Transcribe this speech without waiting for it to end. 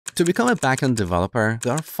To become a backend developer,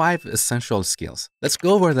 there are 5 essential skills. Let's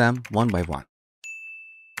go over them one by one.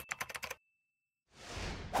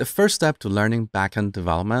 The first step to learning backend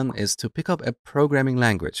development is to pick up a programming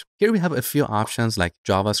language. Here we have a few options like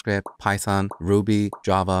JavaScript, Python, Ruby,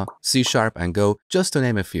 Java, C#, and Go, just to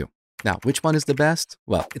name a few. Now, which one is the best?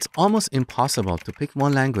 Well, it's almost impossible to pick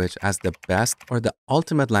one language as the best or the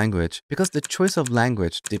ultimate language because the choice of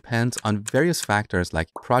language depends on various factors like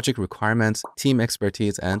project requirements, team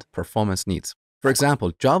expertise, and performance needs. For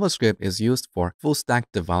example, JavaScript is used for full-stack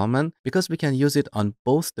development because we can use it on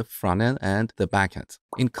both the front-end and the back-end.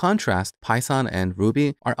 In contrast, Python and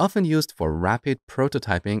Ruby are often used for rapid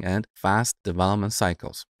prototyping and fast development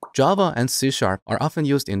cycles. Java and C# are often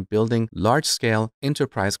used in building large-scale,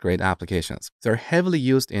 enterprise-grade applications. They're heavily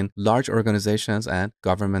used in large organizations and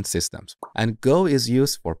government systems. And Go is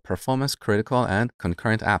used for performance-critical and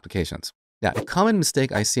concurrent applications. Now, a common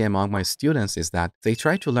mistake I see among my students is that they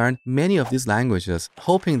try to learn many of these languages,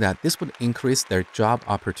 hoping that this would increase their job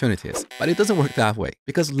opportunities. But it doesn't work that way,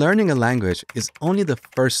 because learning a language is only the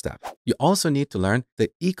first step. You also need to learn the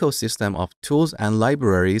ecosystem of tools and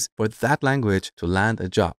libraries for that language to land a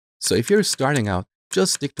job. So if you're starting out,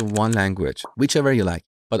 just stick to one language, whichever you like,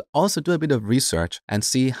 but also do a bit of research and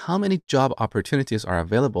see how many job opportunities are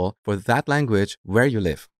available for that language where you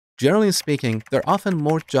live. Generally speaking, there are often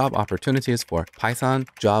more job opportunities for Python,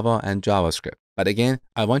 Java, and JavaScript. But again,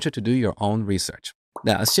 I want you to do your own research.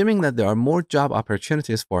 Now, assuming that there are more job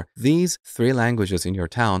opportunities for these 3 languages in your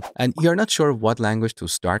town, and you're not sure what language to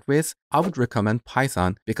start with, I would recommend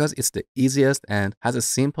Python because it's the easiest and has a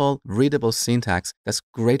simple, readable syntax that's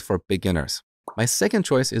great for beginners. My second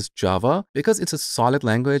choice is Java because it's a solid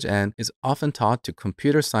language and is often taught to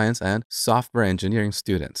computer science and software engineering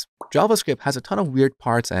students. JavaScript has a ton of weird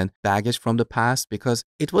parts and baggage from the past because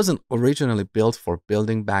it wasn't originally built for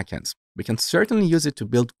building backends. We can certainly use it to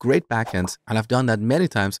build great backends, and I've done that many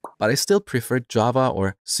times, but I still prefer Java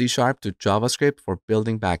or C# to JavaScript for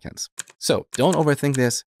building backends. So don't overthink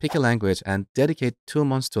this, pick a language and dedicate 2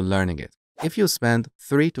 months to learning it. If you spend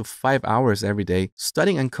 3 to 5 hours every day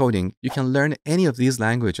studying and coding, you can learn any of these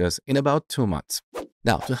languages in about 2 months.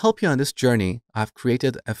 Now, to help you on this journey, I've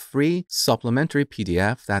created a free supplementary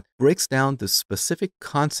PDF that breaks down the specific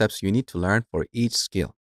concepts you need to learn for each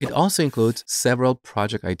skill. It also includes several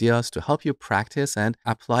project ideas to help you practice and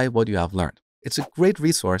apply what you have learned. It's a great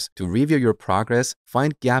resource to review your progress,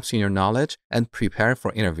 find gaps in your knowledge, and prepare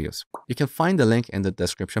for interviews. You can find the link in the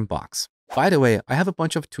description box. By the way, I have a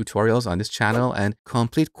bunch of tutorials on this channel and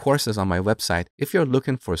complete courses on my website if you're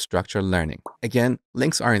looking for structured learning. Again,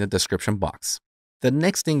 links are in the description box. The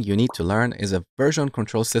next thing you need to learn is a version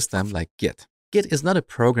control system like Git. Git is not a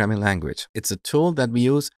programming language. It's a tool that we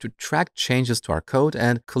use to track changes to our code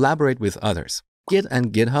and collaborate with others. Git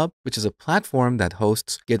and GitHub, which is a platform that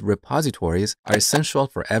hosts Git repositories, are essential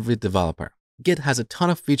for every developer. Git has a ton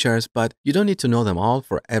of features, but you don't need to know them all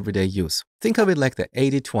for everyday use. Think of it like the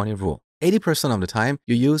 80-20 rule. 80% of the time,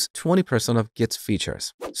 you use 20% of Git's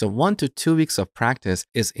features. So 1 to 2 weeks of practice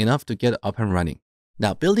is enough to get up and running.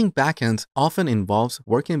 Now, building backends often involves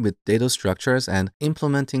working with data structures and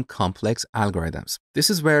implementing complex algorithms.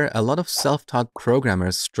 This is where a lot of self-taught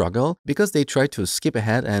programmers struggle because they try to skip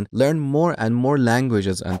ahead and learn more and more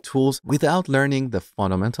languages and tools without learning the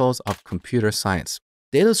fundamentals of computer science.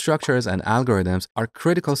 Data structures and algorithms are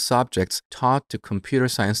critical subjects taught to computer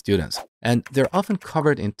science students, and they're often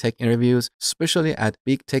covered in tech interviews, especially at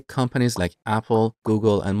big tech companies like Apple,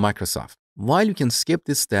 Google, and Microsoft. While you can skip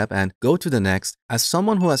this step and go to the next, as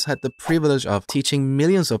someone who has had the privilege of teaching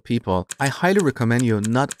millions of people, I highly recommend you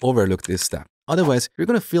not overlook this step. Otherwise, you're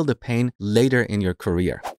going to feel the pain later in your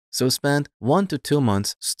career. So spend 1 to 2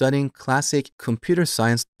 months studying classic computer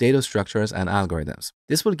science data structures and algorithms.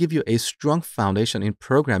 This will give you a strong foundation in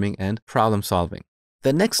programming and problem solving.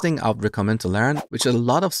 The next thing I would recommend to learn, which a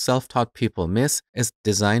lot of self-taught people miss, is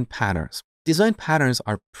design patterns. Design patterns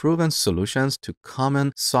are proven solutions to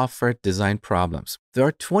common software design problems. There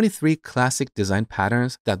are 23 classic design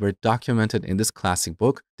patterns that were documented in this classic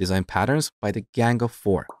book, Design Patterns, by the Gang of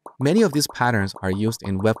 4. Many of these patterns are used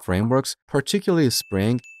in web frameworks, particularly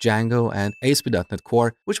Spring, Django, and ASP.NET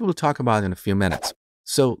Core, which we'll talk about in a few minutes.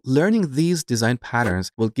 So learning these design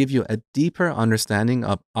patterns will give you a deeper understanding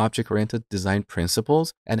of object-oriented design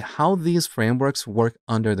principles and how these frameworks work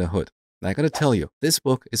under the hood. And I gotta tell you, this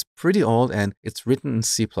book is pretty old and it's written in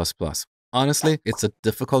C++. Honestly, it's a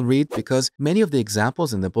difficult read because many of the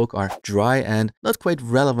examples in the book are dry and not quite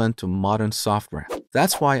relevant to modern software.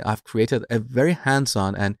 That's why I've created a very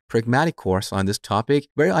hands-on and pragmatic course on this topic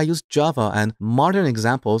where I use Java and modern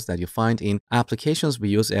examples that you find in applications we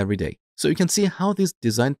use every day. So you can see how these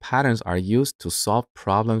design patterns are used to solve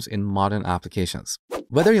problems in modern applications.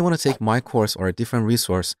 Whether you want to take my course or a different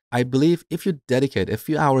resource, I believe if you dedicate a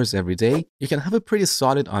few hours every day, you can have a pretty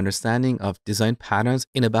solid understanding of design patterns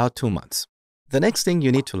in about 2 months. The next thing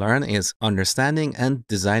you need to learn is understanding and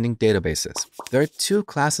designing databases. There are two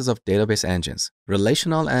classes of database engines,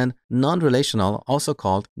 relational and non-relational, also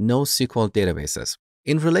called NoSQL databases.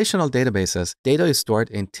 In relational databases, data is stored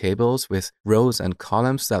in tables with rows and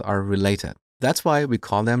columns that are related. That's why we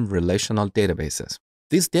call them relational databases.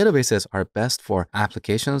 These databases are best for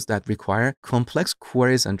applications that require complex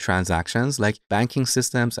queries and transactions like banking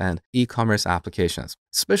systems and e-commerce applications,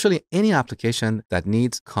 especially any application that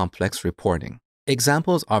needs complex reporting.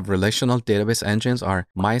 Examples of relational database engines are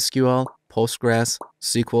MySQL, Postgres,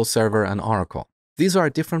 SQL Server, and Oracle. These are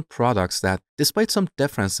different products that, despite some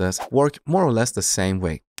differences, work more or less the same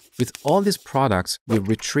way. With all these products, we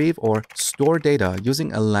retrieve or store data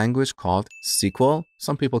using a language called SQL,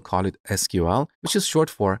 some people call it SQL, which is short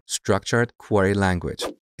for Structured Query Language.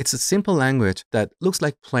 It's a simple language that looks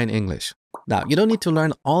like plain English. Now, you don't need to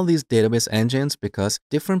learn all these database engines because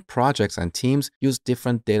different projects and teams use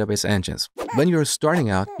different database engines. When you're starting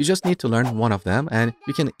out, you just need to learn one of them and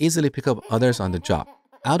you can easily pick up others on the job.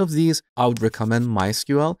 Out of these, I would recommend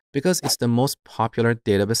MySQL because it's the most popular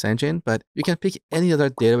database engine, but you can pick any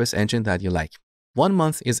other database engine that you like. 1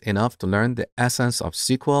 month is enough to learn the essence of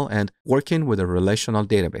SQL and working with a relational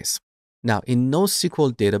database. Now, in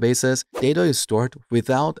NoSQL databases, data is stored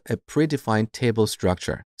without a predefined table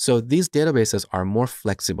structure, so these databases are more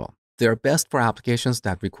flexible. They are best for applications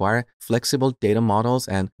that require flexible data models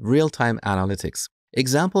and real-time analytics.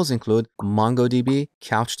 Examples include MongoDB,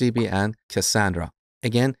 CouchDB, and Cassandra.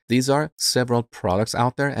 Again, these are several products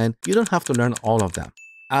out there and you don't have to learn all of them.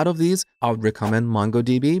 Out of these, I would recommend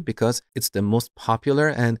MongoDB because it's the most popular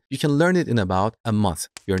and you can learn it in about a month.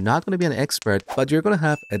 You're not going to be an expert, but you're going to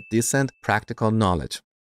have a decent practical knowledge.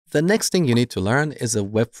 The next thing you need to learn is a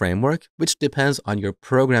web framework, which depends on your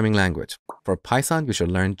programming language. For Python, you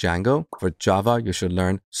should learn Django. For Java, you should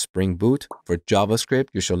learn Spring Boot. For JavaScript,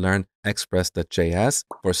 you should learn Express.js.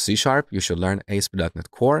 For C#, you should learn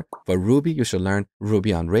ASP.NET Core. For Ruby, you should learn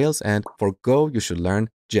Ruby on Rails. And for Go, you should learn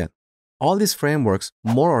Gin. All these frameworks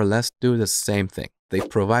more or less do the same thing. They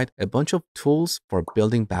provide a bunch of tools for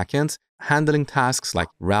building backends, handling tasks like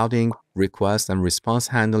routing, request and response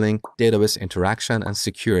handling, database interaction, and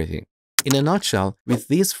security. In a nutshell, with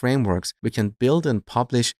these frameworks, we can build and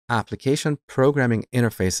publish application programming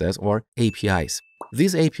interfaces or APIs.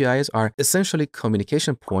 These APIs are essentially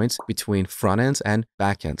communication points between frontends and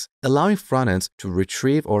backends, allowing frontends to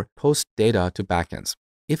retrieve or post data to backends.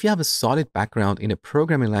 If you have a solid background in a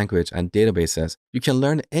programming language and databases, you can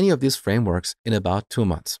learn any of these frameworks in about 2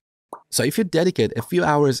 months. So if you dedicate a few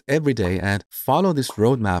hours every day and follow this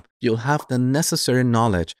roadmap, you'll have the necessary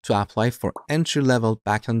knowledge to apply for entry-level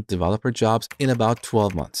backend developer jobs in about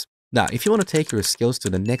 12 months. Now, if you want to take your skills to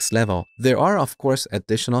the next level, there are, of course,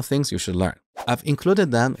 additional things you should learn. I've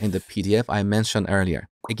included them in the PDF I mentioned earlier.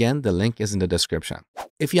 Again, the link is in the description.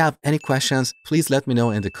 If you have any questions, please let me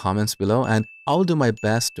know in the comments below and I'll do my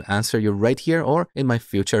best to answer you right here or in my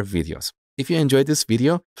future videos. If you enjoyed this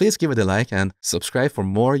video, please give it a like and subscribe for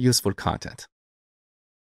more useful content.